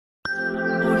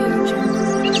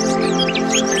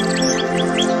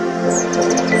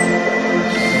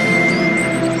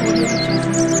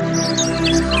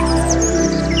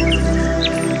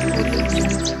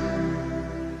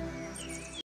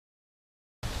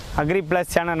Agri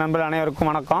plus channel நண்பர்கள் அனைவருக்கும்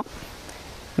வணக்கம்.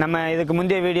 நம்ம இதுக்கு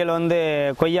முந்தைய வீடியோவில் வந்து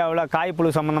கொய்யாவில் காய்ப்புழு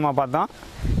சம்மந்தமாக பார்த்தோம்.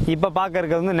 இப்போ பார்க்க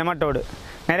இருக்கிறது வந்து நெமட்டோடு.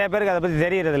 நிறைய பேருக்கு அதை பற்றி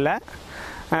தெரியறதில்ல.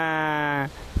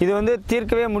 இது வந்து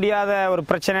தீர்க்கவே முடியாத ஒரு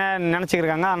பிரச்சனை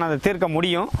நினச்சிக்கிருக்காங்க. ஆனால் அதை தீர்க்க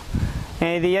முடியும்.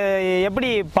 இது எப்படி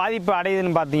பாதிப்பு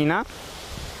அடையுதுன்னு பார்த்தீங்கன்னா,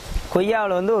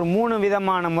 கொய்யாவில் வந்து ஒரு 3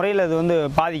 விதமான முறையில் இது வந்து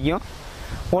பாதிக்கும்.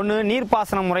 ஒன்று,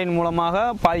 நீர்ப்பாசன முறையின் மூலமாக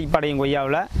பாதிப்படையும்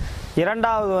கொய்யாவில்.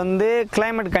 இரண்டாவது வந்து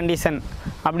கிளைமேட் கண்டிஷன்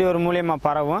அப்படி ஒரு மூலியமாக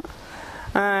பரவும்.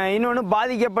 இன்னொன்று,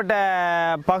 பாதிக்கப்பட்ட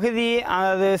பகுதி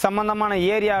அது சம்பந்தமான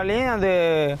ஏரியாவிலையும் அது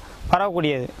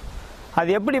பரவக்கூடியது. அது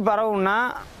எப்படி பரவும்னா,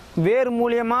 வேர்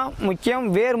மூலியமாக முக்கியம்,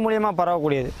 வேர் மூலியமாக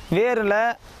பரவக்கூடியது. வேரில்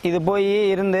இது போய்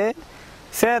இருந்து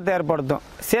சேதத்தை ஏற்படுத்தும்.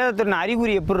 சேதத்தின்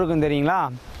அறிகுறி எப்படி இருக்குன்னு தெரியுங்களா?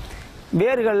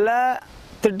 வேர்களில்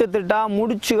திட்டு திட்டாக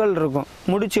முடிச்சுகள் இருக்கும்.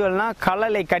 முடிச்சுகள்னால்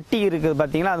கல்லலை கட்டி இருக்குது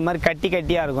பார்த்தீங்களா, அது மாதிரி கட்டி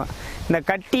கட்டியாக இருக்கும். இந்த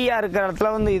கட்டியாக இருக்கிற இடத்துல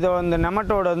வந்து இந்த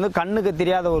நெமட்டோடு வந்து கண்ணுக்கு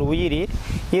தெரியாத ஒரு உயிரி.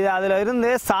 இது அதில் இருந்து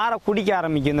சாரை குடிக்க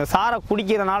ஆரம்பிக்கும். இந்த சாரை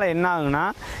குடிக்கிறதுனால என்ன ஆகுன்னா,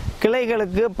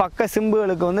 கிளைகளுக்கு பக்க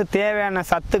சிம்புகளுக்கு வந்து தேவையான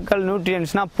சத்துக்கள்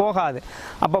நியூட்ரியன்ஸ்னால் போகாது.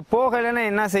 அப்போ போகலைன்னா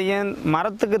என்ன செய்யும்?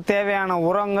 மரத்துக்கு தேவையான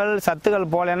உரங்கள்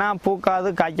சத்துக்கள் போகலைன்னா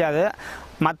பூக்காது, காய்க்காது.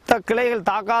 மற்ற கிளைகள்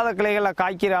தாக்காத கிளைகளை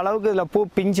காய்க்கிற அளவுக்கு இதில் பூ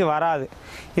பிஞ்சு வராது.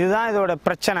 இதுதான் இதோட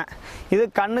பிரச்சனை. இது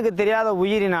கண்ணுக்கு தெரியாத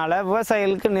உயிரினால்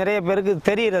விவசாயிகளுக்கு நிறைய பேருக்கு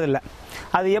தெரியறதில்ல.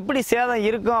 அது எப்படி சேதம்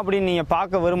இருக்கும் அப்படின்னு நீங்கள்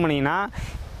பார்க்க விரும்புனீங்கன்னா,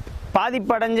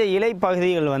 பாதிப்படைஞ்ச இலை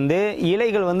பகுதிகள் வந்து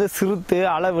இலைகள் வந்து சிறுத்து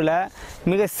அளவில்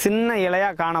மிக சின்ன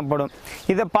இலையாக காணப்படும்.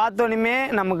 இதை பார்த்தோன்னே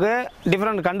நமக்கு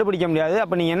டிஃப்ரெண்ட் கண்டுபிடிக்க முடியாது.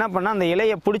 அப்போ நீங்கள் என்ன பண்ணால், அந்த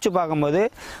இலையை பிடிச்சி பார்க்கும்போது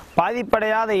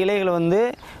பாதிப்படையாத இலைகள் வந்து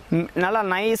நல்லா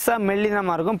நைஸாக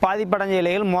மெல்லினமாக இருக்கும். பாதிப்படைஞ்ச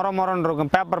இலைகள் மொரன்னு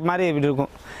இருக்கும், பேப்பர் மாதிரி இப்படி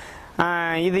இருக்கும்.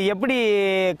 இது எப்படி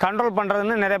கண்ட்ரோல்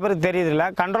பண்ணுறதுன்னு நிறைய பேருக்கு தெரியுதில்ல.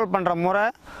 கண்ட்ரோல் பண்ணுற முறை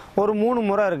ஒரு 3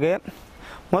 முறை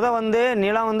இருக்குது. வந்து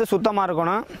நிலம் வந்து சுத்தமாக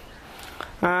இருக்கணும்.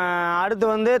 அடுத்து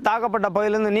வந்து தாக்கப்பட்ட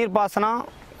பகுதியிலேருந்து நீர்ப்பாசனம்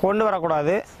கொண்டு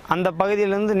வரக்கூடாது. அந்த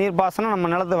பகுதியிலேருந்து நீர்ப்பாசனம் நம்ம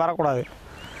நிலத்துக்கு வரக்கூடாது.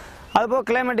 அதுபோல்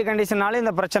கிளைமேட்டிக் கண்டிஷனாலே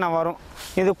இந்த பிரச்சனை வரும்.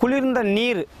 இது குளிர்ந்த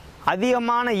நீர்,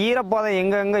 அதிகமான ஈரப்பதம்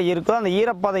எங்கெங்கே இருக்கோ அந்த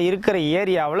ஈரப்பதம் இருக்கிற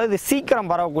ஏரியாவில் இது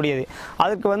சீக்கிரம் பரவக்கூடியது.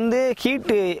 அதுக்கு வந்து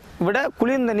ஹீட்டு விட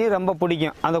குளிர்ந்த நீர் ரொம்ப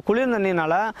பிடிக்கும். அந்த குளிர்ந்த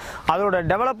நீர்னால் அதோட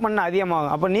டெவலப்மெண்ட்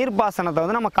அதிகமாகும். அப்போ நீர்ப்பாசனத்தை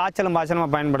வந்து நம்ம காய்ச்சலும்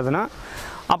பாய்ச்சலுமாக பயன்படுத்தணும்.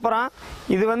 அப்புறம்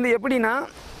இது வந்து எப்படின்னா,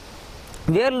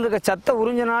 வேரில் இருக்க சத்தை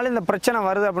உறிஞ்சினாலும் இந்த பிரச்சனை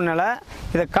வருது. அப்படின்னால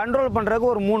இதை கண்ட்ரோல் பண்ணுறதுக்கு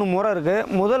ஒரு 3 முறை இருக்குது.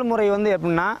 முதல் முறை வந்து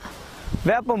எப்படின்னா,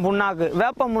 வேப்பம் புண்ணாக்கு.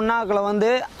 வேப்பம் புண்ணாக்கில் வந்து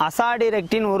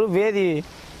அசாடிரெக்டின் ஒரு வேதி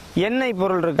எண்ணெய்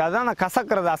பொருள் இருக்குது. அதுதான் அந்த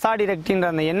கசக்கிறது. அசாடிரெக்டின்ற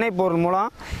அந்த எண்ணெய் பொருள்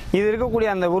மூலம் இது இருக்கக்கூடிய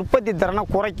அந்த உற்பத்தி திறனை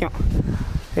குறைக்கும்.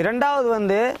 இரண்டாவது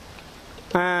வந்து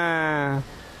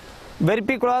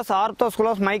வெர்பிகுலாஸ்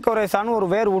ஆர்த்தோஸ்குலோஸ் மைக்ரோரைசான்னு ஒரு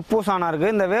வேர் உட்பூசானம்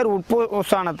இருக்குது. இந்த வேர்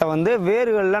உட்பூசானத்தை வந்து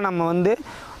வேர்களில் நம்ம வந்து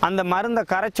அந்த மருந்தை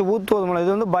கரைச்சி ஊற்றுவது மூலம்,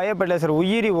 இது வந்து பயோபெர்டிலைசர்,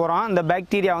 உயிரி உரம். அந்த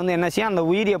பாக்டீரியா வந்து என்ன செய்யும், அந்த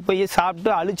உயிரியை போய்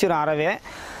சாப்பிட்டு அழிச்சிடும் அறவே.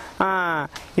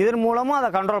 இதன் மூலமும் அதை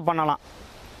கண்ட்ரோல் பண்ணலாம்.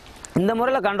 இந்த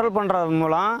முறையில் கண்ட்ரோல் பண்ணுறது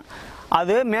மூலம்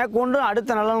அது மேற்கொண்டு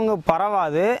அடுத்த நிலவுங்க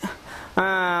பரவாது.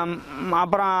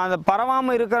 அப்புறம் அது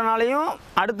பரவாமல் இருக்கிறனாலையும்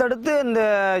அடுத்தடுத்து இந்த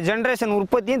ஜென்ரேஷன்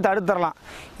உற்பத்தியும் தடுத்துடலாம்.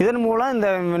 இதன் மூலம் இந்த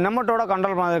நெமட்டோட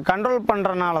கண்ட்ரோல்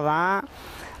பண்ணுறனால தான்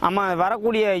நம்ம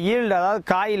வரக்கூடிய ஈல்டு, அதாவது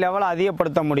காய் லெவலை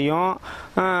அதிகப்படுத்த முடியும்.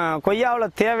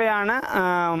 கொய்யாவில் தேவையான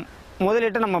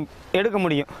முதலீட்டை நம்ம எடுக்க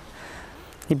முடியும்.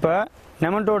 இப்போ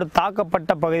நெமட்டோடு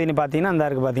தாக்கப்பட்ட பகுதின்னு பார்த்தீங்கன்னா, அந்த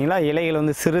இருக்குது பார்த்தீங்களா, இலைகள்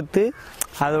வந்து சிறுத்து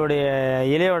அதோடைய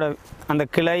இலையோட அந்த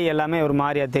கிளை எல்லாமே ஒரு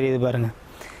மாதிரியாக தெரியுது பாருங்கள்.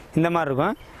 இந்த மாதிரி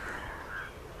இருக்கும்.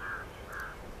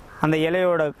 அந்த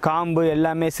இலையோட காம்பு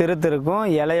எல்லாமே சிறுத்து இருக்கும்.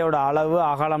 இலையோட அளவு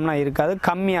அகலம்னா இருக்காது,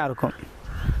 கம்மியாக இருக்கும்.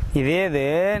 இதே இது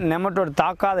நெமட்டோடு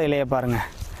தாக்காத இலையை பாருங்கள்,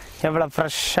 எவ்வளோ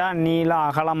ஃப்ரெஷ்ஷாக நீளம்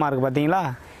அகலமாக இருக்குது பார்த்தீங்களா.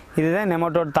 இதுதான்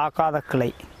நெமட்டோடு தாக்காத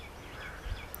கிளை.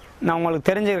 நான் உங்களுக்கு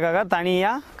தெரிஞ்சிருக்காக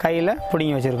தனியாக கையில்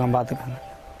பிடிங்கி வச்சுருக்கேன், பார்த்துக்கோங்க.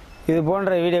 இது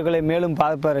போன்ற வீடியோக்களை மேலும்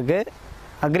பார்ப்பதற்கு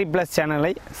அக்ரி ப்ளஸ்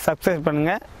சேனலை சப்ஸ்கிரைப்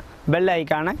பண்ணுங்கள், பெல்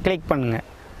ஐக்கானை கிளிக் பண்ணுங்கள்.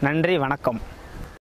 நன்றி, வணக்கம்.